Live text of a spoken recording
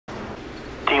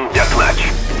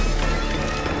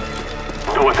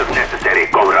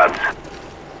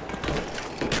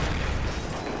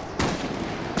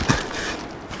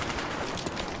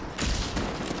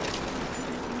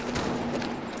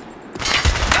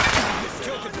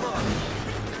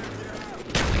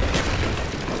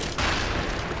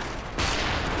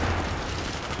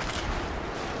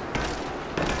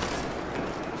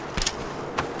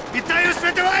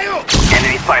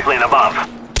spy plane above.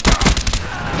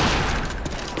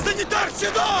 Санитар,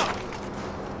 сюда!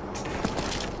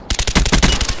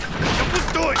 Я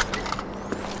пустой!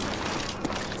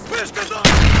 Вспышка за...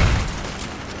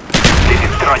 This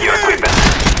is destroy your equipment.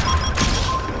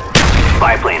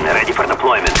 Spy plane ready for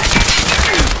deployment.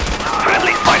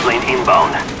 Friendly spy plane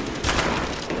inbound.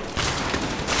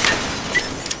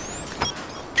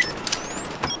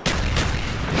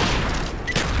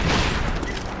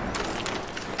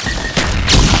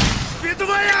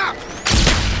 Видовая!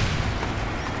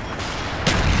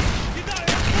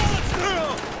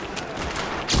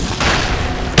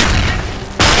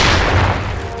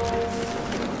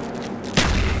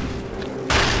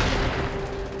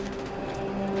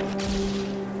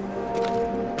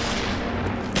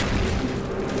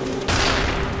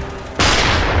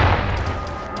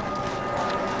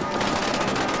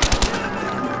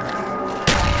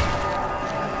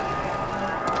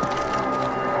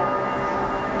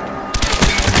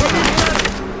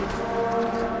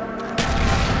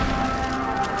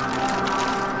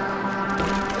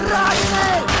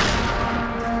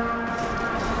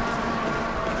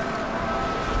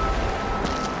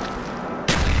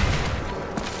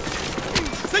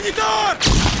 Санитар!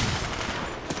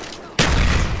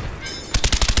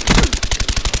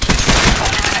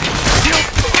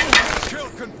 Kill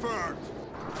confirmed.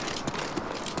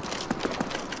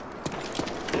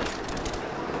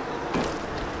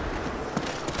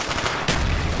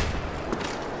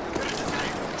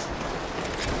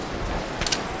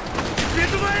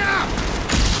 Видовая!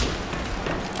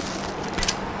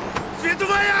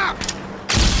 Видовая!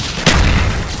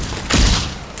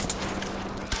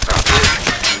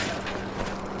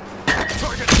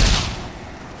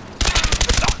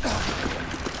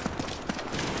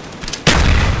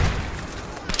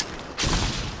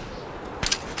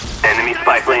 Enemy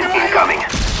spy plane incoming.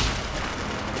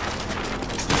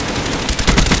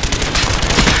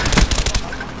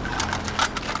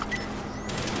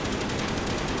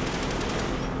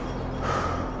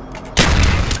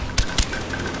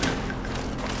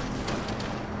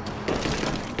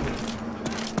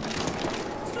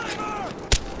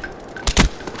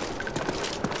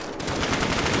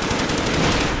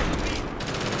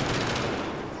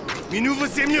 Минула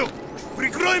семью!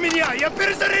 Прикрой меня! Я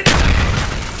перезаряжен!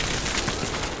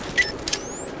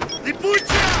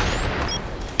 Липучая!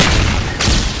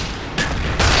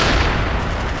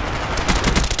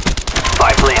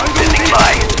 Spy plane standing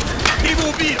by. Его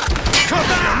убил!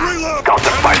 Reload!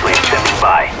 Counter spy plane standing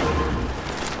by.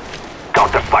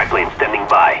 Counter spy plane standing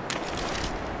by.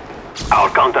 Our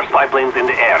counter spy planes in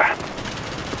the air.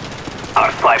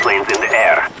 Our spy planes in the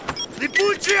air.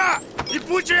 Липучая!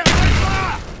 Липучая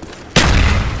пошла!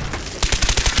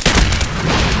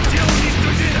 Дело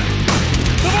уничтожено!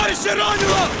 Товарища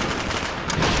ранило!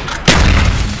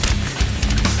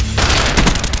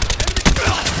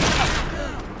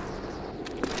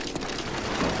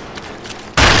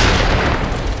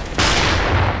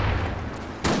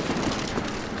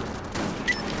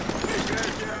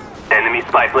 Enemy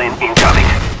spy plane incoming.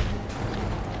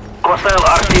 Hostile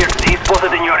RCXD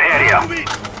spotted in your area.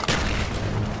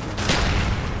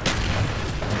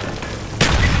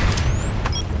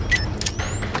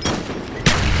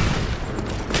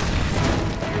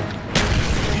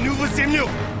 Минула семью!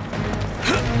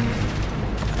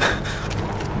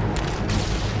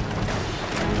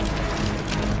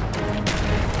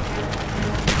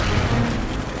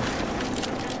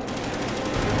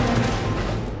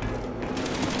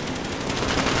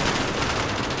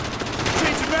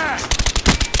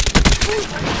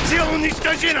 Дело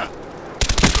уничтожено!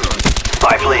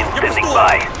 Spy plane standing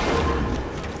by.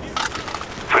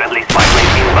 Friendly spy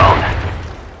plane inbound.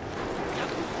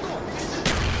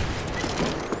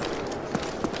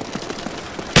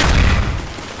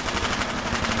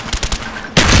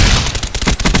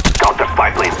 Counter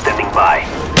spy plane standing by.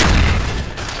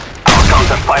 Our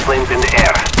counter spy planes in the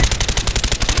air.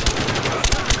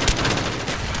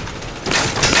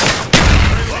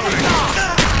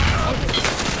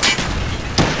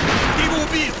 Его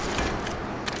убил!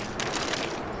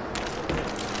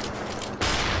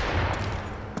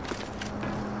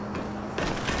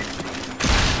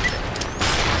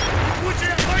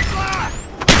 Липучая пошла!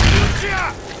 Липучая!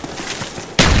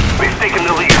 We've taken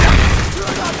the lead.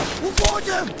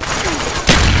 Уходим!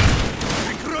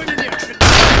 Прикрой меня!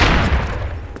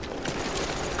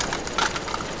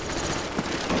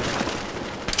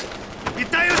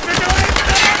 Витаю,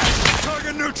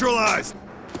 Target neutralized!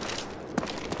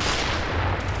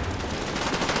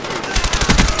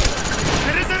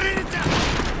 Перезарядиться!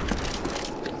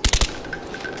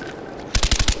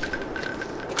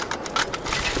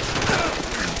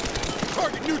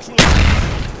 Target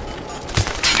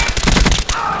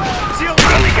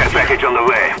package on the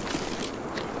way.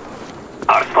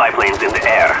 Our spy plane's in the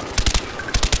air.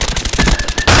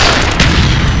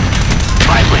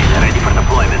 Spy plane ready for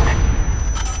deployment.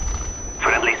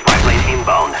 Friendly spy plane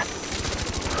inbound.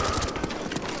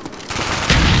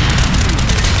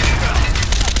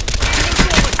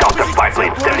 Counter spy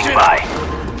plane standing by.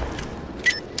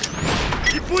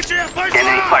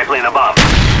 Enemy spy plane above.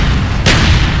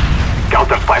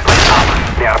 Counter spy plane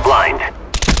up. They are blind.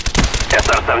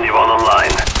 SR-71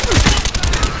 online.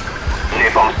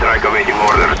 Napalm strike awaiting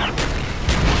orders.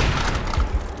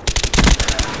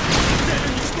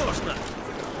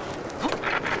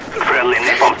 Friendly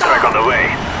napalm strike on the way.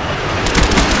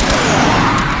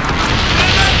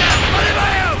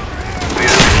 We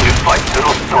are winning this fight, do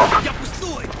not stop.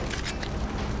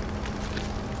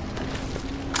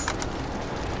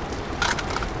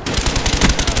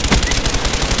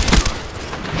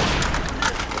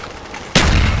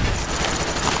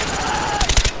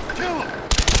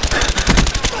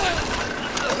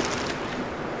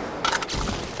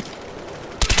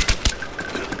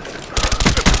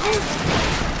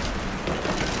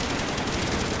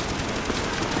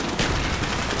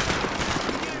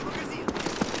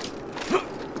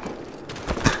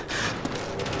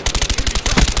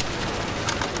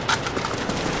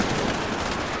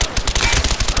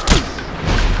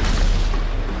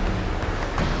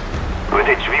 With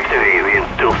each victory, we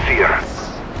instill fear.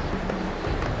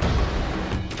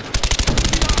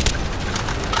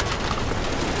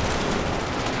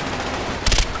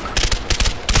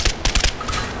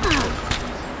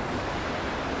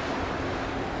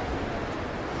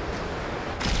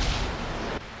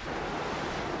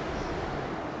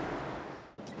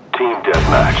 Team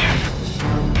Deathmatch.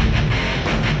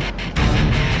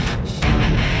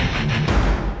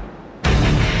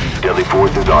 Deadly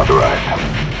force is authorized.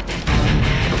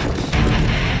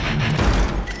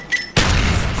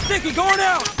 Sticky, going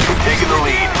out! We're taking the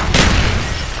lead.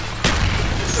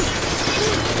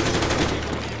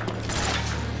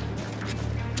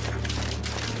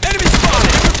 Enemy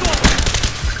spotted!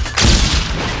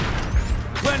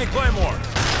 Planting Claymore.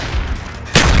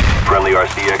 Friendly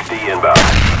RCXD inbound.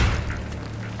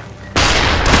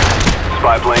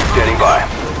 Spy plane standing by.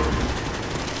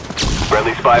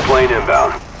 Friendly spy plane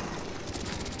inbound.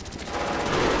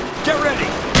 Get ready!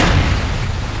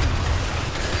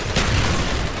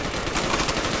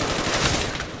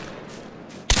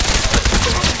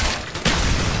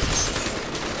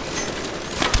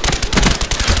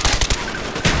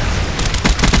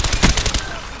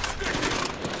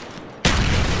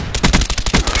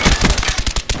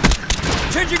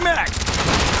 Changing mag!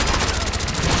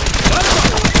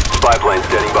 Spy plane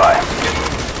standing by.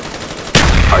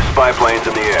 Our spy plane's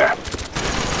in the air.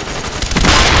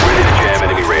 Ready to jam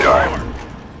enemy radar.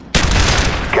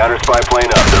 Counter spy plane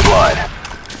up, they're blind.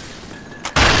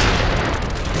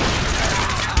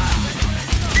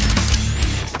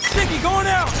 Sticky, going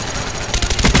out!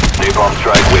 Napalm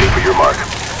strike waiting for your mark.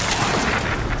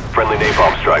 Friendly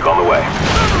napalm strike on the way.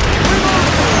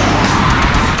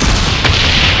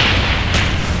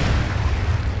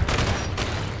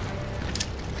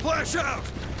 Flash out!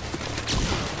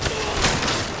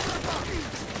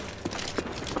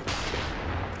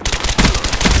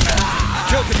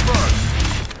 Kill confirmed.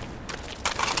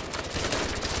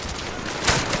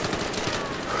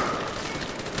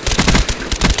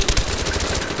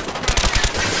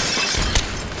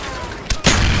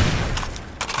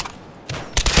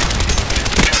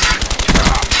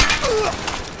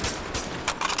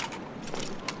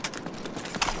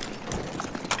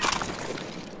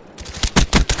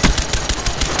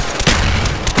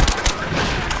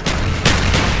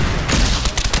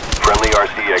 Friendly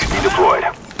RCXD deployed.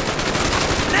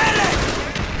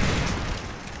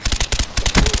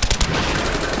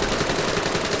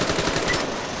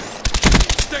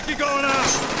 Sticky going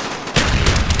out!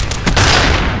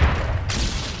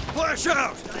 Flash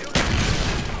out!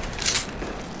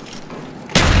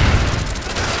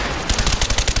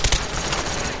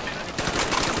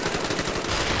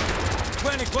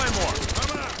 Planting Claymore.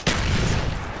 Come out!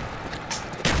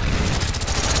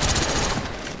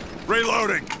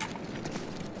 Reloading!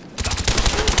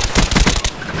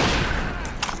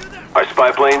 Our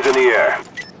spy plane's in the air.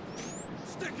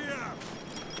 Sticky out!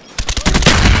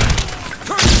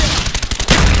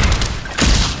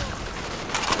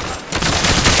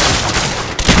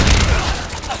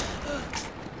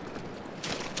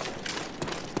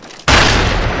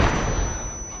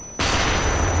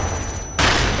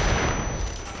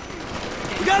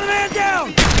 We got a man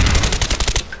down!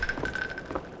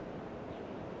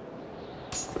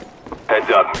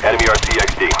 Heads up, enemy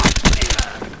RCXD.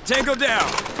 Tango down.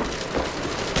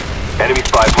 Enemy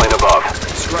spy plane above.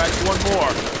 Scratch one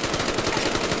more.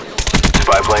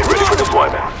 Spy plane ready for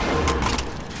deployment.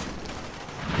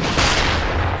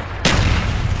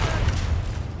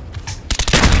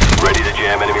 Ready to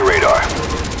jam enemy radar.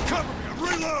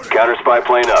 Counter spy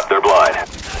plane up, they're blind.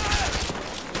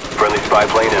 Friendly spy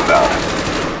plane inbound.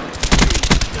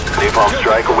 Napalm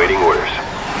strike awaiting orders.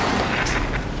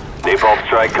 Napalm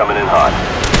strike coming in hot.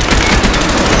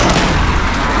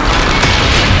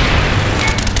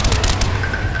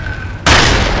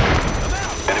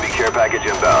 Enemy care package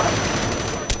inbound.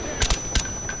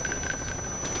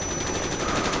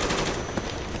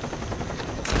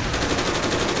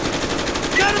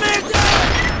 Got a man down!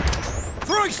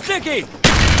 Throwing sticky!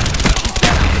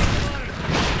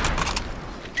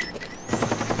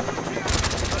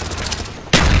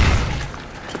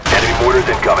 Enemy mortars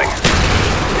incoming.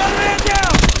 Got a man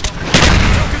down!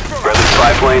 Friendly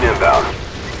spy plane inbound.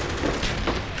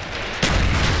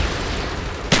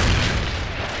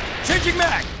 Changing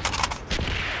mag!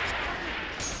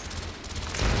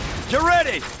 Get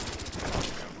ready!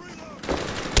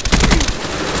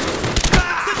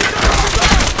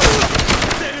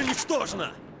 Цель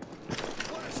уничтожена!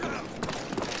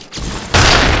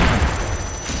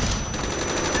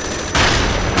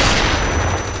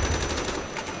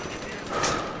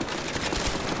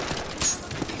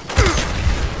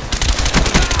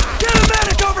 Get a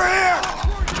medic over here!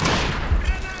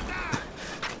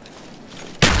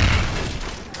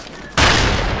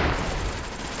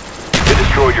 They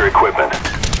destroyed your equipment.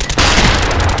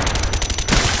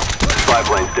 Spy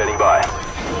plane standing by.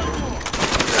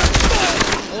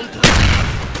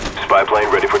 Spy plane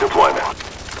ready for deployment.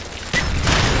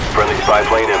 Friendly spy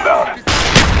plane inbound.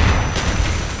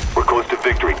 We're close to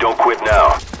victory, don't quit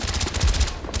now.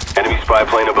 Enemy spy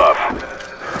plane above.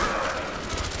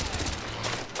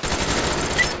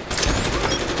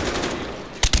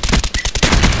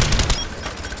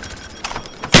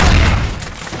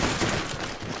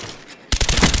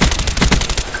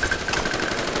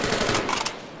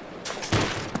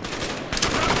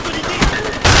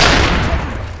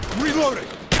 Reloading!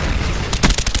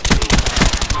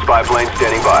 Spy plane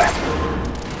standing by.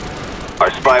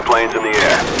 Our spy plane's in the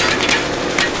air.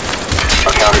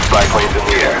 Our counter spy plane's in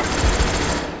the air.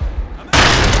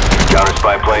 Counter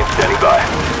spy plane standing by.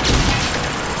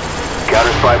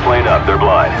 Counter spy plane up, they're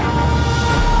blind.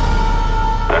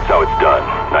 That's how it's done.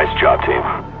 Nice job, team.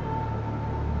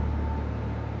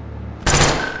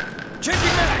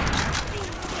 Changing mag!